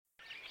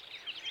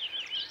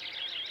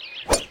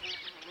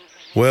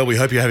Well, we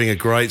hope you're having a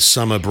great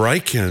summer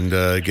break and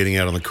getting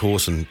out on the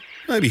course and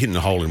maybe hitting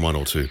a hole in one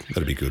or two.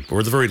 That'd be good. Or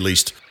at the very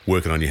least,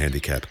 working on your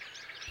handicap.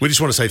 We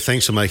just want to say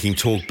thanks for making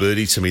Talk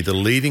Birdie to me the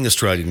leading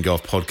Australian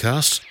golf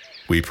podcast.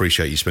 We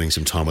appreciate you spending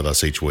some time with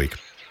us each week.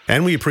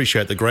 And we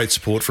appreciate the great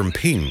support from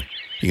Ping.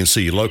 You can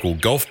see your local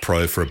golf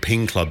pro for a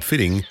Ping Club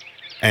fitting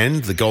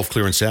and the Golf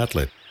Clearance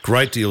Outlet.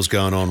 Great deals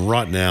going on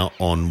right now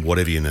on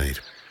whatever you need.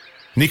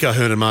 Nick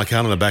O'Hearn and Mark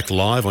Allen are back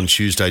live on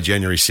Tuesday,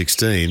 January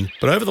 16.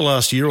 But over the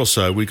last year or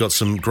so, we got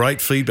some great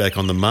feedback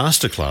on the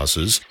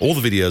Masterclasses. All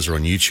the videos are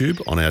on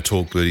YouTube on our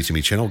Talk Birdie to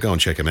Me channel. Go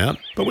and check them out.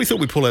 But we thought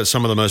we'd pull out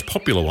some of the most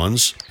popular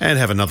ones and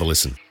have another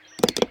listen.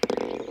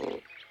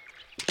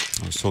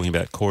 I was talking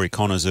about Corey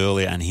Connors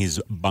earlier and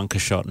his bunker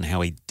shot and how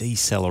he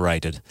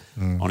decelerated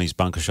on his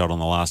bunker shot on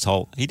the last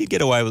hole. He did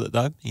get away with it,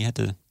 though. He had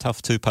to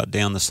tough two-putt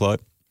down the slope.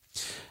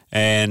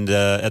 And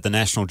at the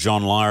National,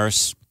 John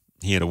Lyris,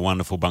 he had a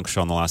wonderful bunker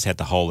shot on the last. Had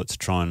to hole it to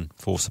try and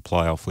force a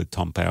play off with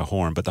Tom Power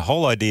Horan. But the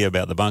whole idea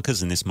about the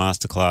bunkers in this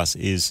masterclass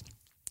is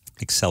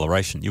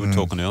acceleration. You were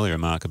talking earlier,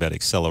 Mark, about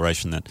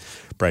acceleration that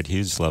Brad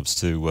Hughes loves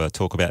to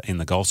talk about in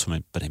the golf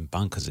swim, but in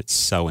bunkers it's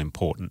so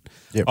important.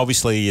 Yep.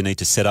 Obviously, you need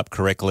to set up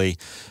correctly,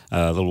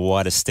 a little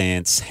wider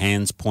stance,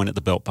 hands point at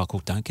the belt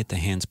buckle. Don't get the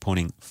hands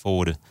pointing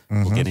forward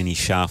or get any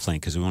shaft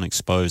length because we want to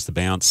expose the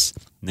bounce.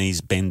 Knees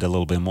bend a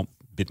little bit more.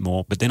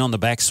 But then on the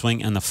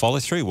backswing and the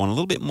follow-through, you want a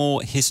little bit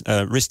more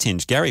wrist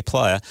hinge. Gary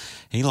Player,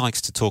 he likes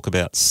to talk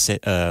about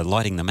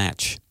lighting the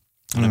match.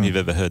 I don't know if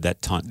you've ever heard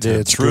that term.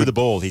 Through the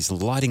ball. He's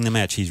lighting the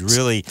match. He's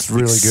really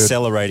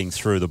accelerating good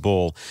through the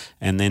ball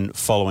and then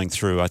following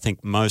through. I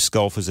think most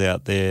golfers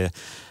out there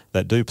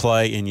that do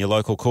play in your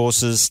local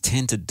courses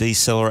tend to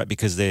decelerate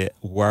because they're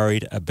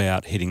worried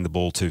about hitting the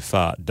ball too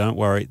far. Don't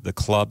worry. The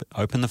club,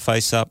 open the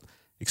face up,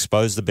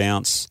 expose the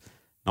bounce,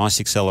 nice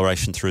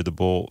acceleration through the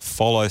ball,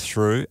 follow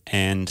through,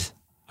 and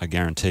I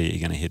guarantee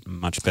you're going to hit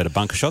much better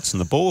bunker shots and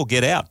the ball will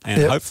get out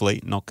and hopefully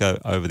not go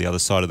over the other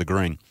side of the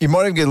green. You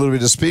might even get a little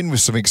bit of spin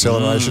with some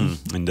acceleration.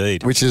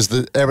 Indeed. Which is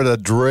the amateur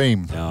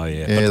dream. Oh,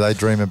 yeah. Yeah, they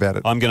dream about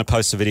it. I'm going to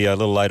post a video a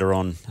little later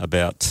on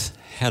about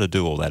how to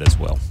do all that as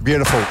well.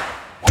 Beautiful.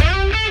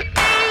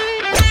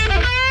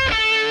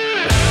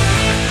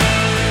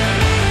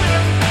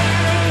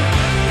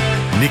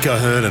 Nick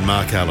O'Hearn and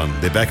Mark Allen.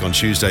 They're back on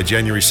Tuesday,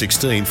 January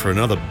 16 for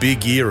another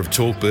big year of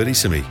Talk Birdie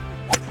to Me.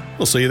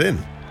 We'll see you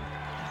then.